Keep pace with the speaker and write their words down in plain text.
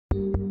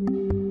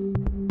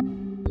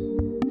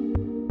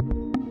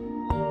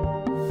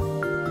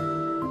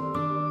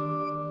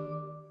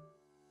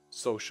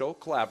Social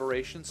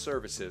collaboration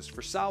services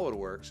for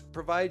Solidworks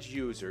provides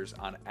users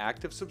on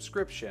active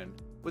subscription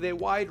with a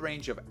wide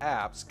range of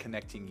apps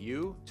connecting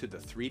you to the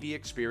 3D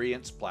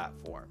Experience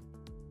platform.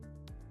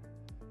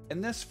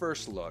 In this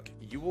first look,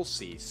 you will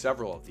see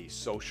several of these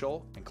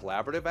social and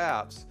collaborative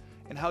apps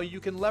and how you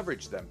can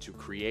leverage them to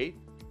create,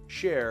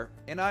 share,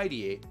 and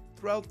ideate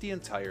throughout the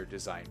entire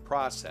design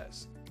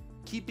process,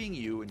 keeping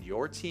you and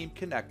your team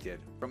connected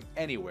from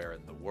anywhere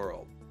in the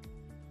world.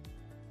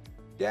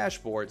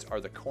 Dashboards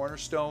are the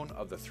cornerstone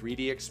of the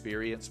 3D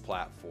Experience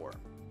platform,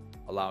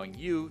 allowing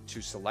you to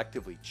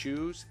selectively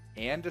choose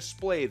and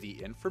display the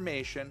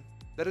information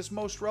that is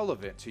most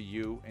relevant to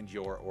you and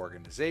your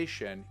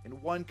organization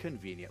in one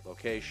convenient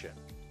location.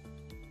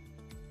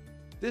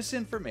 This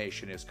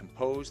information is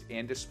composed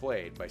and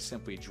displayed by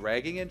simply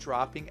dragging and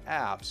dropping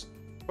apps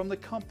from the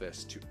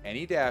compass to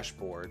any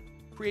dashboard,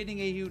 creating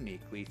a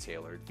uniquely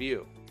tailored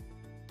view.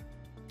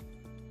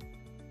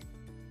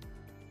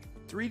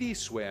 3D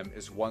Swim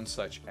is one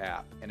such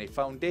app and a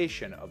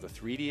foundation of the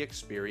 3D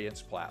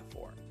Experience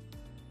platform.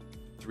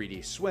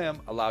 3D Swim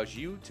allows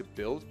you to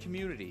build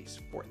communities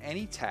for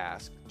any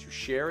task to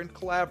share and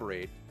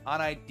collaborate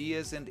on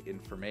ideas and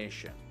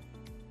information.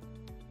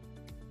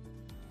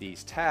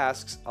 These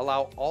tasks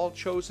allow all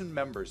chosen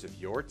members of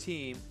your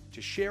team to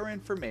share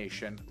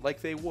information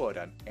like they would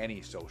on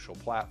any social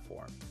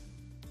platform.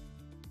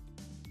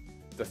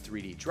 The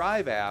 3D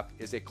Drive app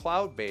is a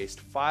cloud-based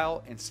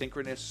file and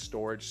synchronous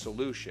storage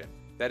solution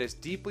that is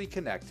deeply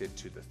connected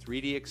to the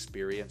 3D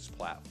Experience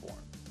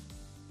platform.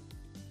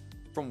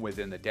 From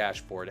within the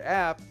Dashboard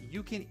app,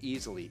 you can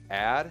easily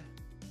add,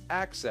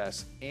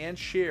 access, and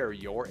share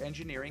your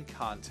engineering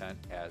content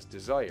as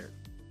desired.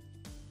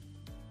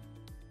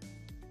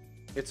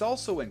 It's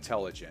also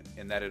intelligent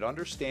in that it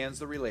understands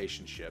the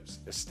relationships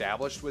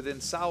established within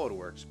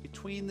Solidworks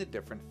between the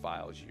different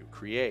files you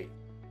create.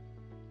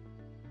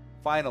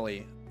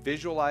 Finally,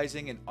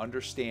 visualizing and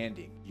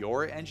understanding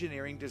your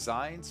engineering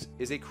designs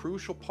is a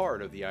crucial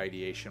part of the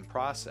ideation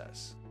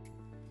process.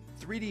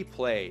 3D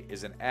Play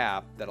is an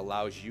app that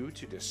allows you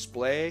to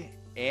display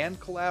and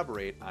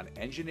collaborate on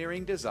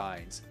engineering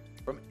designs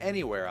from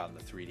anywhere on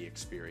the 3D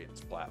Experience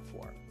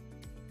platform.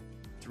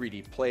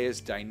 3D Play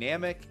is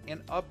dynamic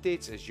and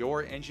updates as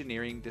your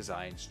engineering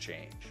designs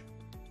change.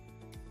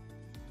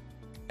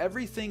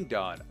 Everything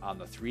done on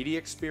the 3D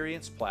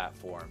Experience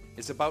platform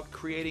is about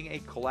creating a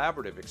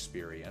collaborative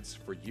experience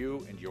for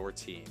you and your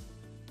team.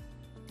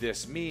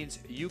 This means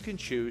you can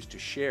choose to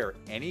share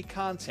any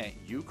content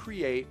you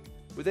create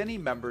with any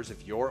members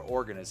of your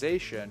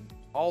organization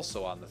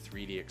also on the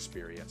 3D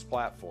Experience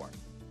platform.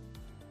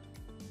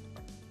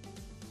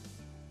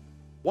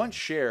 Once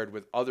shared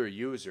with other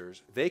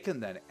users, they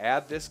can then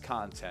add this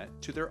content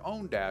to their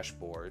own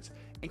dashboards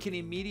and can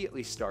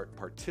immediately start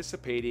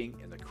participating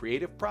in the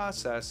creative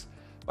process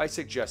by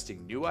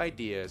suggesting new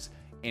ideas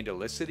and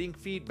eliciting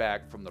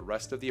feedback from the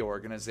rest of the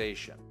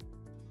organization.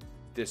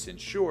 This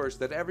ensures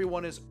that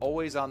everyone is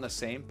always on the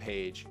same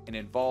page and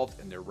involved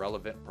in their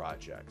relevant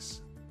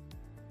projects.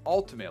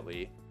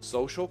 Ultimately,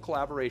 social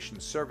collaboration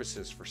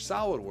services for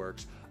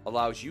Solidworks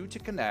allows you to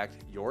connect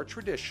your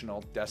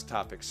traditional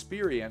desktop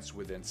experience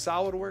within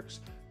Solidworks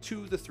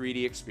to the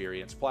 3D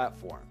Experience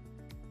platform.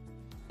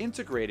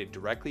 Integrated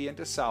directly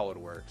into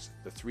Solidworks,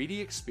 the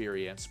 3D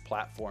Experience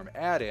platform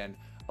add-in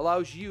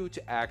allows you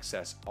to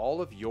access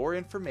all of your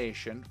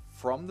information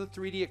from the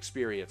 3D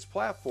Experience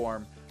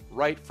platform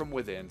right from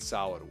within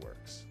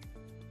Solidworks.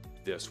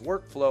 This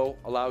workflow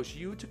allows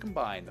you to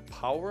combine the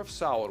power of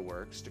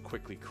Solidworks to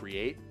quickly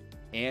create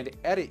and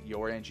edit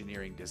your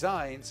engineering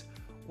designs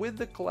with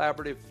the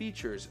collaborative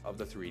features of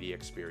the 3D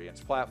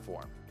Experience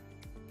platform.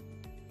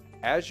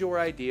 As your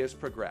ideas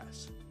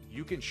progress,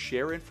 you can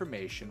share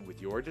information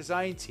with your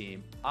design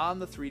team on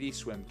the 3D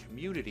Swim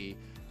community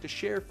to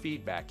share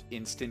feedback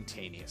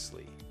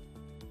instantaneously.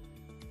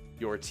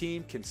 Your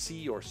team can see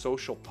your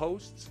social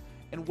posts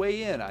and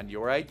weigh in on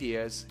your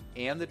ideas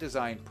and the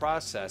design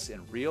process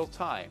in real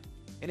time,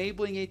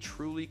 enabling a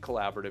truly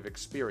collaborative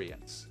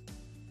experience.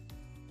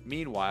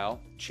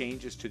 Meanwhile,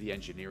 changes to the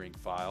engineering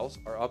files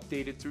are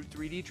updated through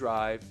 3D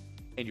Drive,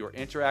 and your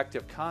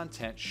interactive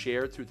content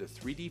shared through the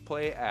 3D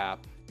Play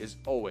app is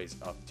always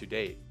up to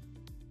date.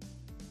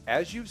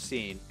 As you've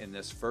seen in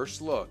this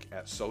first look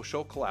at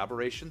social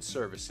collaboration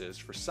services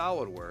for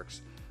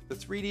Solidworks, the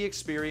 3D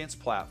Experience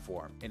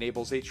platform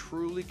enables a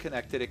truly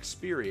connected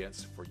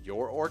experience for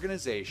your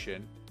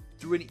organization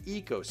through an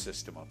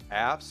ecosystem of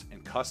apps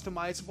and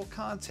customizable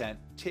content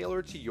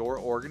tailored to your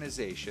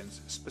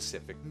organization's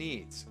specific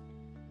needs.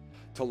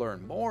 To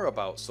learn more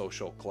about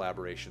social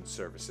collaboration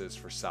services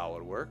for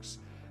Solidworks,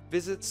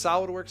 visit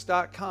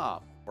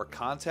solidworks.com or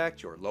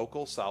contact your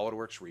local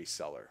Solidworks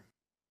reseller.